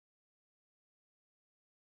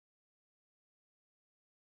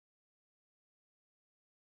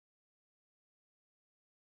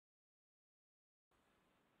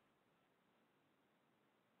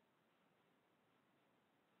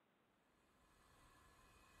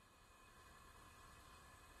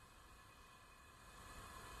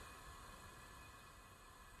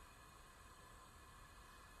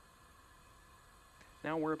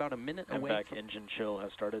Now we're about a minute away. MVAC engine chill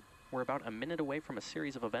has started. We're about a minute away from a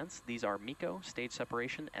series of events. These are MECO, stage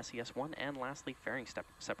separation, SES-1, and lastly, fairing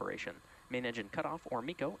separation. Main engine cutoff, or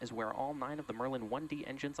MECO, is where all 9 of the Merlin 1D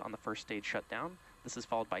engines on the first stage shut down. This is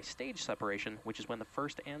followed by stage separation, which is when the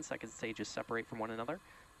first and second stages separate from one another.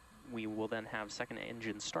 We will then have second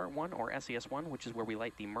engine start 1, or SES-1, which is where we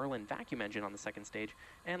light the Merlin vacuum engine on the second stage.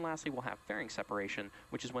 And lastly, we'll have fairing separation,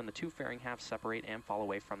 which is when the 2 fairing halves separate and fall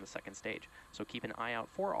away from the second stage. So keep an eye out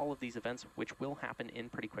for all of these events, which will happen in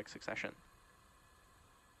pretty quick succession.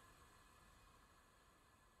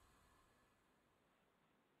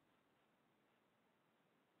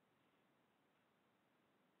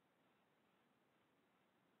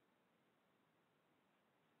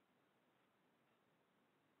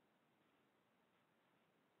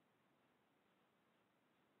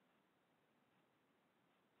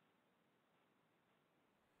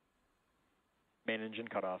 Main engine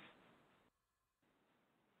cutoff.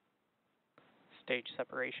 Stage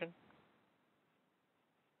separation.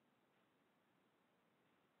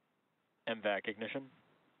 MVAC ignition.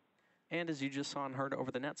 And as you just saw and heard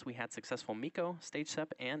over the nets, we had successful MECO, stage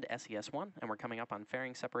sep, and SES-1, and we're coming up on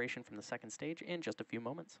fairing separation from the second stage in just a few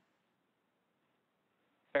moments.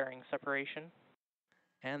 Fairing separation.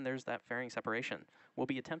 And there's that fairing separation. We'll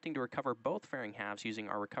be attempting to recover both fairing halves using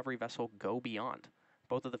our recovery vessel Go Beyond.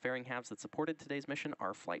 Both of the fairing halves that supported today's mission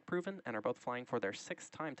are flight proven and are both flying for their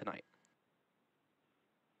 6th time tonight.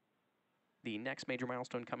 The next major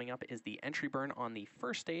milestone coming up is the entry burn on the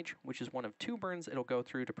first stage, which is one of 2 burns it'll go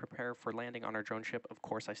through to prepare for landing on our drone ship, Of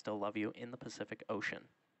Course I Still Love You, in the Pacific Ocean.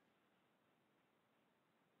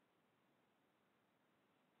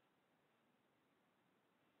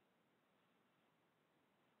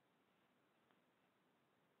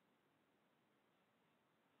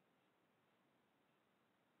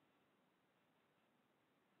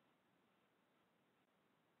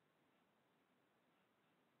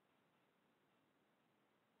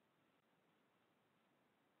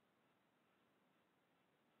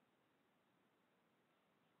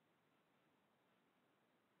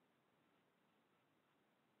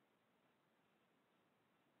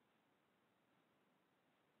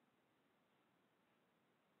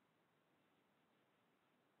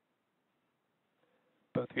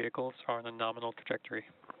 Both vehicles are on a nominal trajectory.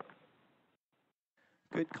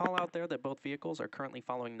 Good call out there that both vehicles are currently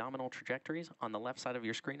following nominal trajectories. On the left side of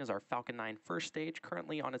your screen is our Falcon 9 first stage,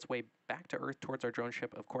 currently on its way back to Earth towards our drone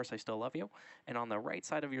ship, Of Course I Still Love You. And on the right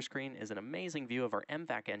side of your screen is an amazing view of our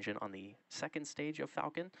MVAC engine on the second stage of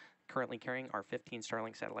Falcon, currently carrying our 15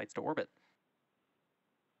 Starlink satellites to orbit.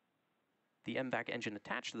 The MVAC engine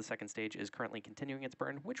attached to the second stage is currently continuing its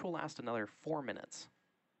burn, which will last another 4 minutes.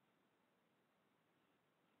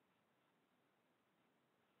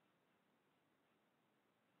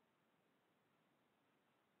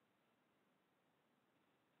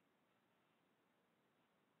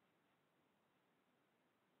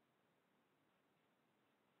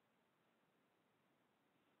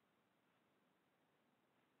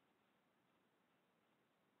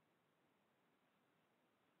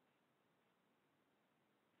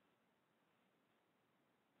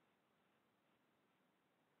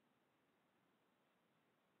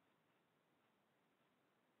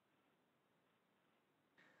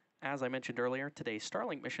 As I mentioned earlier, today's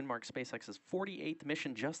Starlink mission marks SpaceX's 48th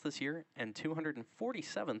mission just this year and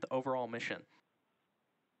 247th overall mission.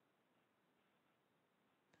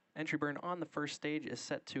 Entry burn on the first stage is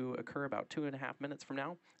set to occur about 2.5 minutes from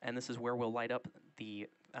now, and this is where we'll light up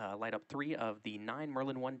 3 of the 9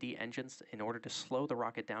 Merlin 1D engines in order to slow the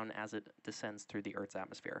rocket down as it descends through the Earth's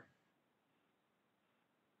atmosphere.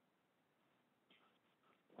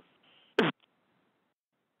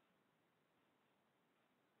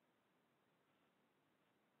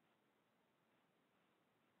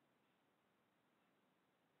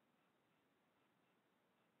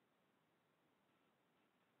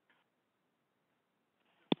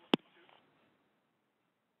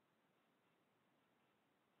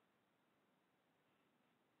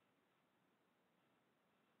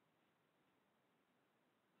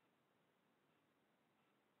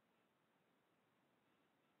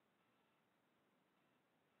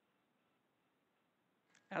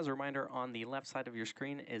 As a reminder, on the left side of your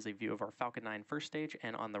screen is a view of our Falcon 9 first stage,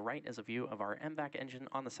 and on the right is a view of our MVAC engine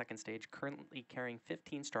on the second stage, currently carrying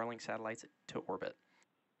 15 Starlink satellites to orbit.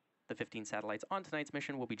 The 15 satellites on tonight's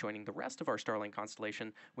mission will be joining the rest of our Starlink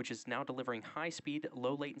constellation, which is now delivering high-speed,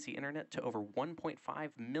 low-latency internet to over 1.5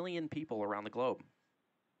 million people around the globe.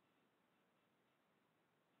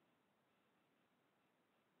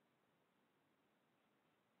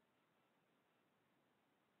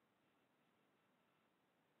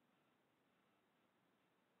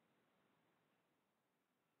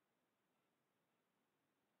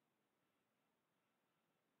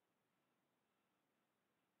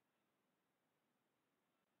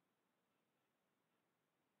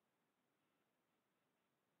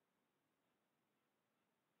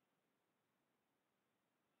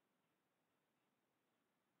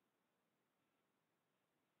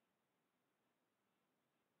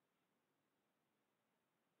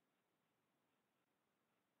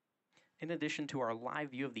 In addition to our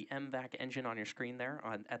live view of the MVAC engine on your screen there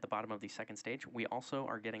at the bottom of the second stage, we also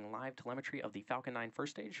are getting live telemetry of the Falcon 9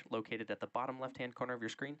 first stage, located at the bottom left-hand corner of your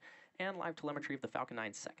screen, and live telemetry of the Falcon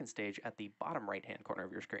 9 second stage at the bottom right-hand corner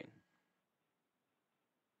of your screen.